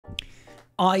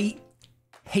I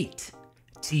hate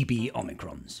TB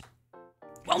Omicrons.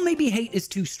 Well, maybe hate is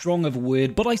too strong of a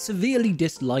word, but I severely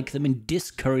dislike them and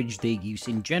discourage their use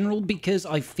in general because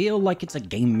I feel like it's a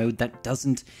game mode that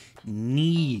doesn't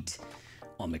need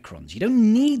Omicrons. You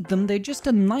don't need them, they're just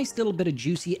a nice little bit of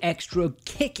juicy extra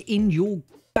kick in your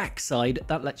backside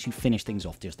that lets you finish things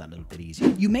off just that little bit easier.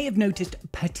 You may have noticed,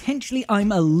 potentially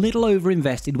I'm a little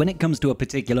over-invested when it comes to a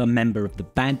particular member of the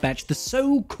Bad Batch, the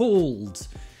so-called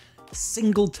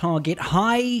single target,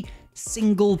 high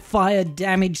single fire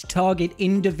damage target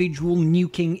individual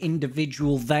nuking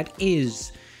individual that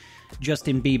is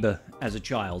Justin Bieber as a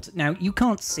child. Now, you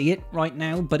can't see it right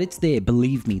now, but it's there,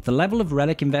 believe me. The level of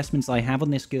relic investments I have on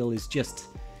this girl is just...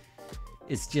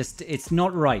 It's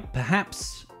not right.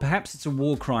 Perhaps it's a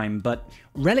war crime, but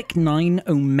Relic 9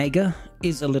 Omega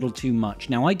is a little too much.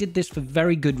 Now, I did this for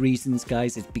very good reasons,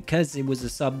 guys. It's because it was a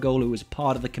sub-goal, it was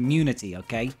part of the community,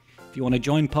 okay? If you want to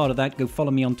join part of that, go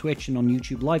follow me on Twitch and on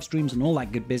YouTube live streams and all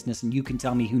that good business, and you can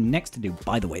tell me who next to do.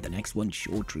 By the way, the next one's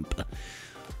Shore Trooper.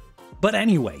 But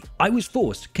anyway, I was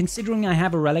forced, considering I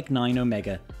have a Relic 9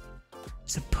 Omega,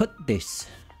 to put this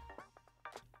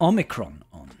Omicron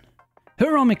on.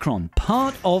 Her Omicron,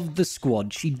 part of the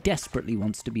squad, she desperately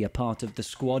wants to be a part of the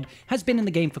squad, has been in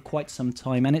the game for quite some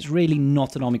time, and it's really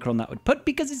not an Omicron that would put,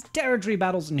 because it's territory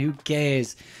battles and who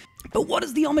cares. But what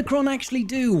does the Omicron actually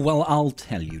do? Well, I'll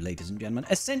tell you, ladies and gentlemen.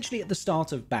 Essentially, at the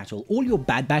start of battle, all your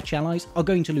Bad Batch allies are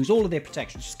going to lose all of their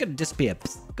protection. It's just going to disappear.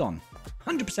 Psst, gone.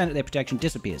 100% of their protection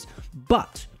disappears.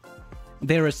 But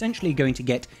they're essentially going to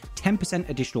get 10%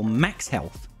 additional max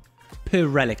health per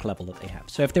relic level that they have.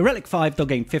 So if they're relic 5, they'll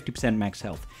gain 50% max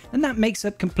health. And that makes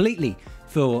up completely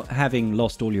for having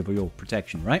lost all of your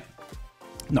protection, right?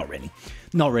 Not really.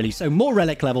 Not really. So more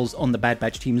relic levels on the Bad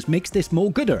Batch teams makes this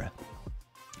more gooder.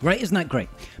 Right, isn't that great?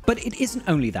 But it isn't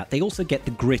only that, they also get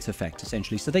the grit effect,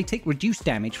 essentially, so they take reduced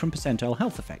damage from percentile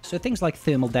health effects. So things like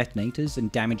thermal detonators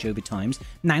and damage over times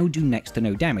now do next to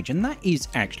no damage, and that is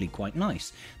actually quite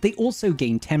nice. They also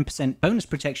gain 10% bonus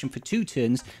protection for 2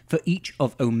 turns for each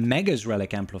of Omega's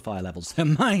relic amplifier levels. So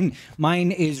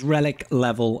mine is relic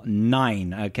level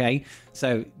 9, okay?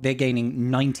 So they're gaining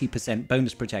 90%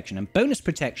 bonus protection, and bonus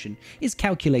protection is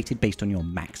calculated based on your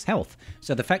max health.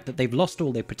 So the fact that they've lost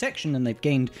all their protection and they've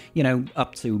gained, you know,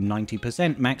 up to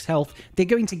 90% max health, they're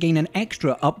going to gain an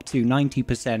extra up to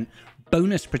 90%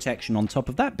 bonus protection on top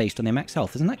of that based on their max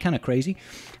health. Isn't that kind of crazy?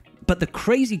 But the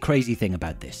crazy thing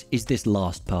about this is this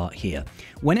last part here.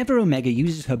 Whenever Omega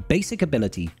uses her basic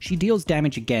ability, she deals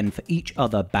damage again for each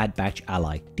other Bad Batch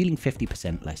ally, dealing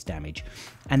 50% less damage.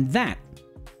 And that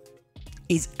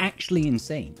is actually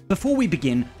insane. Before we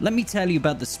begin, let me tell you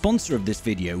about the sponsor of this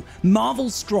video, Marvel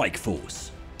Strike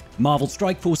Force. Marvel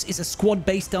Strike Force is a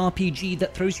squad-based RPG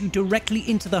that throws you directly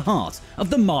into the heart of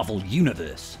the Marvel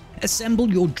Universe. Assemble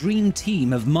your dream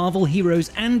team of Marvel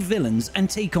heroes and villains and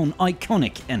take on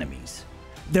iconic enemies.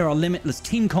 There are limitless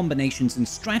team combinations and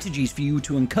strategies for you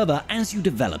to uncover as you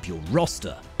develop your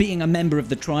roster. Being a member of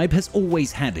the tribe has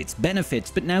always had its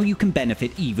benefits, but now you can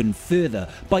benefit even further.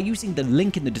 By using the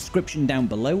link in the description down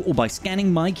below or by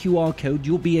scanning my QR code,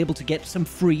 you'll be able to get some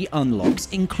free unlocks,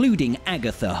 including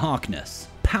Agatha Harkness.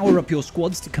 Power up your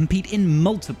squads to compete in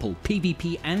multiple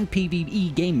PvP and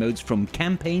PvE game modes, from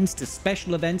campaigns to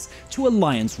special events to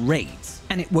alliance raids.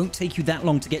 And it won't take you that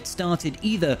long to get started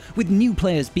either, with new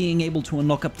players being able to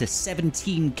unlock up to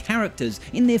 17 characters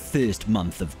in their first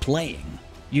month of playing.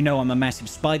 You know I'm a massive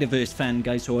Spider-Verse fan,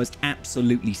 guys, so I was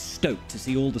absolutely stoked to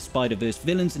see all the Spider-Verse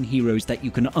villains and heroes that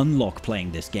you can unlock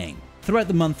playing this game. Throughout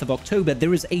the month of October,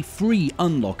 there is a free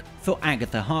unlock for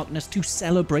Agatha Harkness to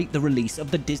celebrate the release of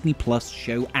the Disney Plus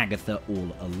show Agatha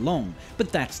All Along.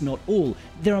 But that's not all.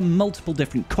 There are multiple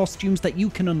different costumes that you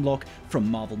can unlock,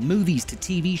 from Marvel movies to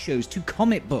TV shows to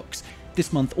comic books.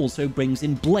 This month also brings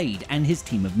in Blade and his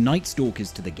team of Night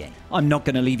Stalkers to the game. I'm not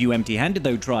going to leave you empty-handed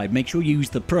though, tribe. Make sure you use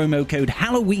the promo code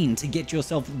HALLOWEEN to get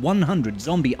yourself 100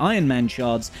 zombie Iron Man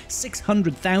shards,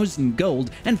 600,000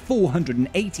 gold, and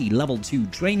 480 level 2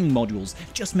 training modules.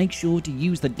 Just make sure to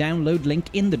use the download link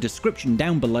in the description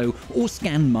down below or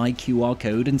scan my QR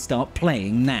code and start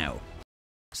playing now.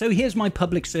 So here's my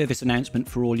public service announcement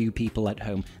for all you people at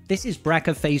home. This is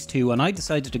BRCA Phase 2, and I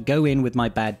decided to go in with my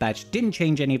Bad Batch, didn't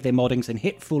change any of their moddings, and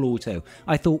hit full auto.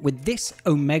 I thought with this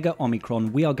Omega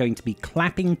Omicron, we are going to be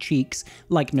clapping cheeks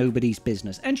like nobody's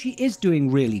business. And she is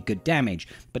doing really good damage,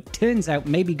 but turns out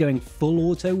maybe going full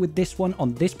auto with this one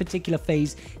on this particular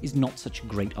phase is not such a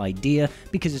great idea,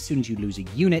 because as soon as you lose a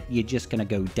unit, you're just going to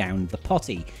go down the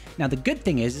potty. Now the good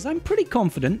thing is I'm pretty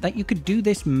confident that you could do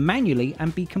this manually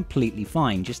and be completely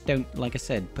fine. fine. Just don't, like I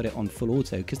said, put it on full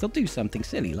auto, because they'll do something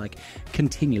silly, like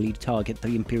continually target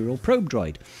the Imperial Probe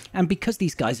Droid. And because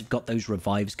these guys have got those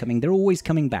revives coming, they're always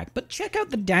coming back. But check out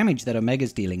the damage that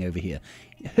Omega's dealing over here.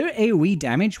 Her AoE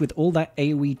damage, with all that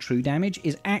AoE true damage,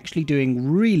 is actually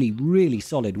doing really, really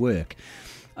solid work.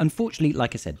 Unfortunately,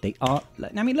 like I said, they are...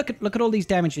 I mean, look at all these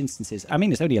damage instances. I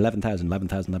mean, it's only 11,000,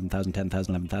 11,000, 11,000,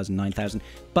 10,000, 11,000, 9,000.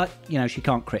 But, you know, she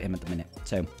can't crit him at the minute.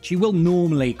 So, she will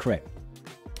normally crit.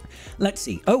 Let's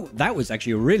see. Oh, that was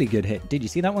actually a really good hit. Did you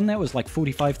see that one there? It was like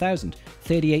 45,000.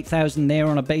 38,000 there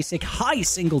on a basic. High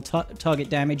single target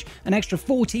damage. An extra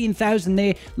 14,000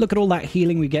 there. Look at all that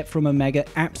healing we get from Omega.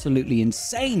 Absolutely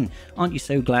insane. Aren't you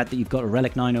so glad that you've got a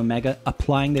Relic 9 Omega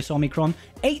applying this Omicron?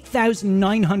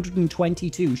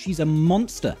 8,922. She's a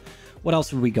monster. What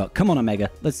else have we got? Come on, Omega.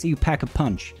 Let's see you pack a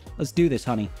punch. Let's do this,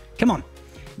 honey. Come on.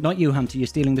 Not you, Hunter. You're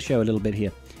stealing the show a little bit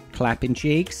here. Clapping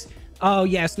cheeks. Oh,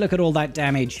 yes, look at all that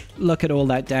damage. Look at all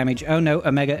that damage. Oh, no,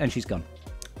 Omega, and she's gone.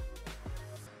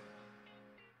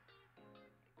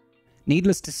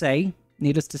 Needless to say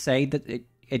that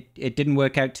it didn't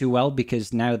work out too well,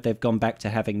 because now they've gone back to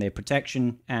having their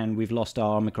protection, and we've lost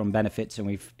our Omicron benefits, and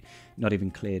we've not even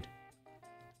cleared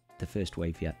the first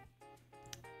wave yet.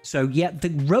 So, yeah, the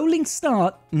rolling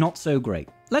start, not so great.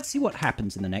 Let's see what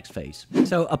happens in the next phase.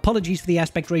 So, apologies for the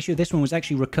aspect ratio. This one was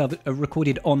actually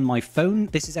recorded on my phone.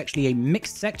 This is actually a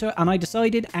mixed sector, and I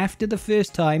decided after the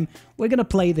first time, we're going to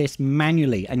play this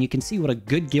manually. And you can see what a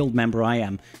good guild member I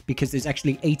am, because there's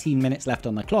actually 18 minutes left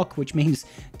on the clock, which means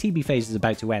TB phase is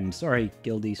about to end. Sorry,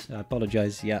 guildies. I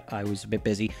apologize. Yeah, I was a bit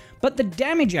busy. But the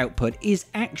damage output is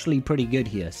actually pretty good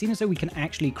here. Seeing as though we can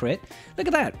actually crit. Look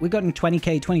at that. We've gotten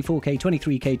 20k, 24k,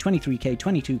 23k, 23k,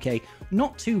 22k.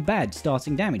 Not too bad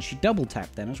starting damage. She double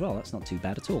tapped then as well. That's not too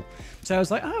bad at all. So I was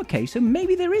like, oh, okay, so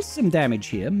maybe there is some damage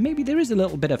here. Maybe there is a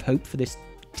little bit of hope for this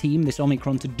team, this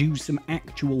Omicron, to do some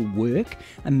actual work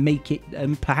and make it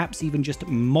perhaps even just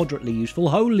moderately useful.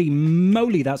 Holy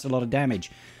moly, that's a lot of damage.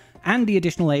 And the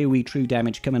additional AoE true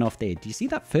damage coming off there. Do you see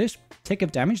that first tick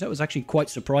of damage? That was actually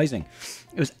quite surprising.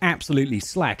 It was absolutely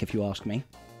slack, if you ask me.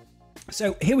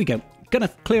 So here we go. Gonna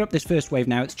clear up this first wave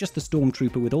now. It's just the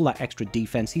Stormtrooper with all that extra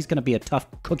defense. He's gonna be a tough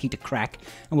cookie to crack,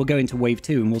 and we'll go into wave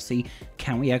 2 and we'll see,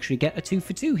 can we actually get a 2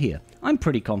 for 2 here? I'm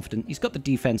pretty confident. He's got the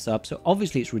defense up, so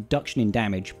obviously it's reduction in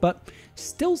damage, but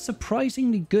still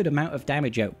surprisingly good amount of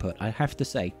damage output, I have to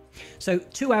say. So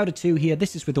 2 out of 2 here.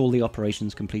 This is with all the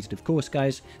operations completed, of course,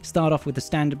 guys. Start off with the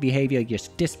standard behavior,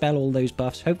 just dispel all those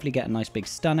buffs, hopefully get a nice big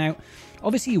stun out.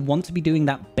 Obviously, you want to be doing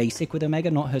that basic with Omega,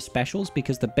 not her specials,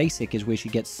 because the basic is where she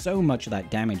gets so much of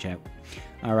that damage out.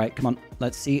 All right, come on.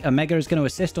 Let's see. Omega is going to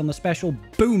assist on the special.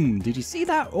 Boom! Did you see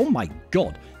that? Oh my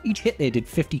god. Each hit there did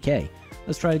 50k.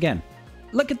 Let's try it again.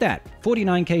 Look at that.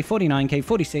 49k, 49k,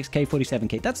 46k,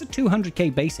 47k. That's a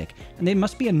 200k basic. And there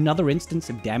must be another instance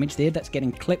of damage there that's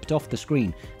getting clipped off the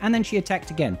screen. And then she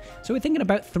attacked again. So we're thinking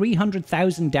about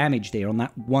 300,000 damage there on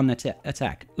that one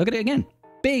attack. Look at it again.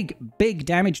 Big, big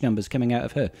damage numbers coming out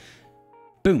of her.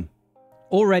 Boom.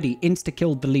 Already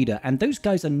insta-killed the leader, and those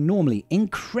guys are normally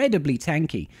incredibly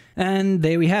tanky. And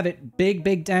there we have it. Big,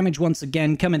 big damage once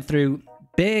again coming through.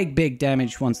 Big, big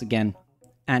damage once again.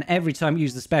 And every time we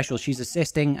use the special, she's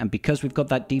assisting, and because we've got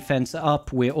that defense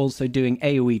up, we're also doing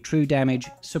AoE true damage.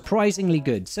 Surprisingly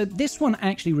good. So this one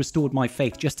actually restored my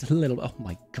faith just a little. Oh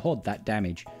my god, that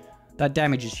damage. That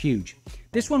damage is huge.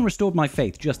 This one restored my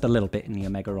faith just a little bit in the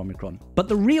Omega Omicron. But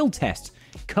the real test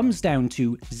comes down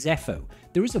to Zepho.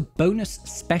 There is a bonus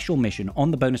special mission on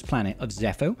the bonus planet of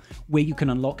Zepho where you can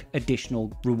unlock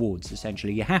additional rewards,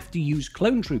 essentially. You have to use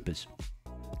clone troopers.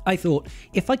 I thought,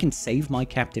 if I can save my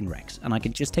Captain Rex, and I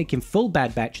can just take him full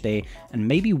Bad Batch there, and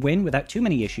maybe win without too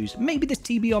many issues, maybe this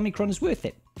TB Omicron is worth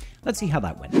it. Let's see how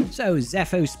that went. So,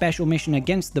 Zepho special mission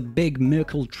against the big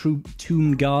Merkel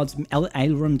Tomb Guards,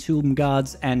 Elrond Tomb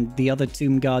Guards, and the other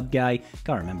Tomb Guard guy.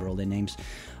 Can't remember all their names.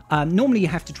 Normally you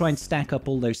have to try and stack up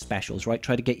all those specials, right?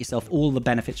 Try to get yourself all the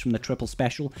benefits from the triple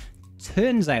special.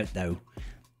 Turns out, though,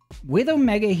 with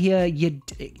Omega here,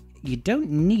 you don't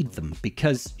need them,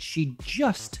 because she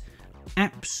just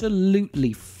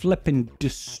absolutely flippin'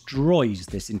 destroys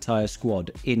this entire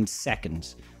squad in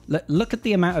seconds. Look at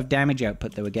the amount of damage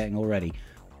output that we're getting already.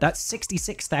 That's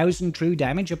 66,000 true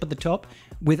damage up at the top,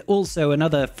 with also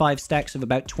another 5 stacks of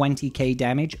about 20k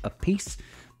damage a piece.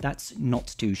 That's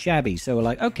not too shabby. So we're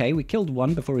like, okay, we killed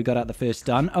one before we got out the first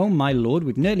stun. Oh my lord,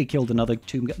 we've nearly killed another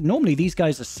two. Normally these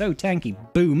guys are so tanky.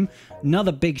 Boom.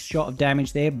 Another big shot of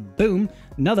damage there. Boom.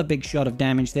 Another big shot of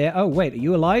damage there. Oh wait, are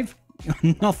you alive?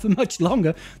 Not for much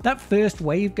longer. That first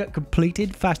wave got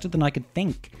completed faster than I could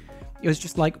think. It was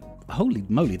just like, holy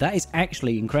moly, that is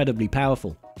actually incredibly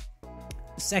powerful.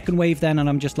 second wave then, and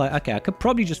I'm just like, okay, I could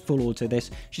probably just full auto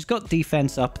this. She's got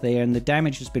defense up there, and the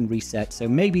damage has been reset, so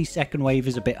maybe second wave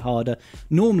is a bit harder.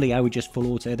 Normally, I would just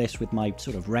full auto this with my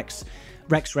sort of Rex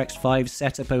 5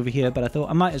 setup over here, but I thought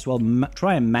I might as well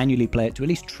try and manually play it to at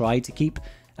least try to keep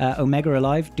Omega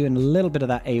alive, doing a little bit of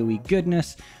that AoE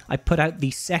goodness. I put out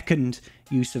the second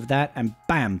use of that, and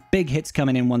bam, big hits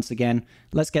coming in once again.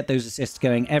 Let's get those assists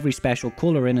going. Every special,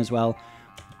 call her in as well.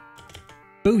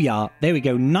 Booyah, there we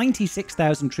go,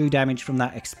 96,000 true damage from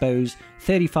that expose,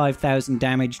 35,000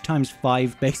 damage times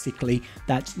 5 basically,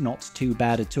 that's not too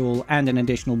bad at all, and an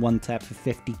additional 1 tap for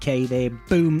 50k there,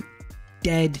 boom,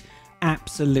 dead,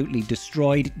 absolutely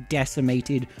destroyed,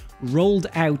 decimated, rolled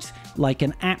out like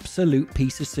an absolute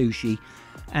piece of sushi,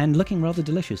 and looking rather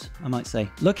delicious, I might say.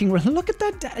 Look at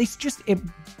that, it's just,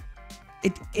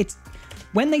 it's,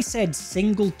 when they said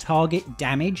single target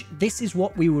damage, this is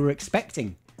what we were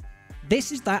expecting.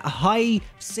 This is that high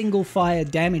single fire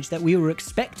damage that we were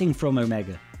expecting from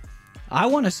Omega. I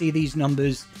want to see these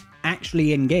numbers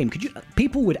actually in game.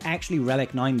 People would actually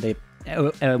relic 9 the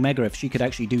Omega if she could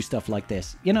actually do stuff like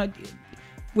this. You know,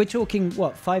 we're talking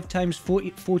what, 5 times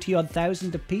 40 odd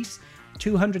thousand a piece,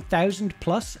 200,000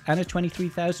 plus, and a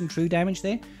 23,000 true damage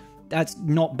there. That's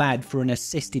not bad for an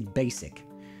assisted basic.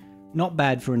 Not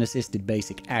bad for an assisted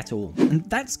basic at all. And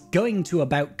that's going to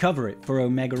about cover it for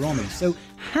Omega Omi. So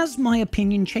has my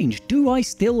opinion changed? Do I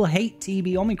still hate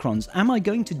TB Omicrons? Am I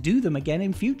going to do them again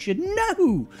in future?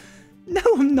 No! No,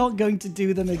 I'm not going to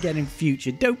do them again in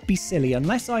future. Don't be silly.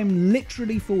 Unless I'm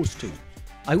literally forced to,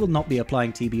 I will not be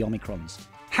applying TB Omicrons.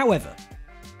 However,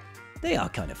 they are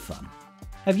kind of fun.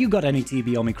 Have you got any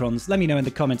TB Omicrons? Let me know in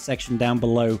the comment section down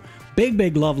below.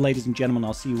 Big love, ladies and gentlemen.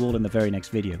 I'll see you all in the very next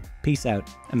video. Peace out,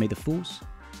 and may the Force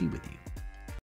be with you.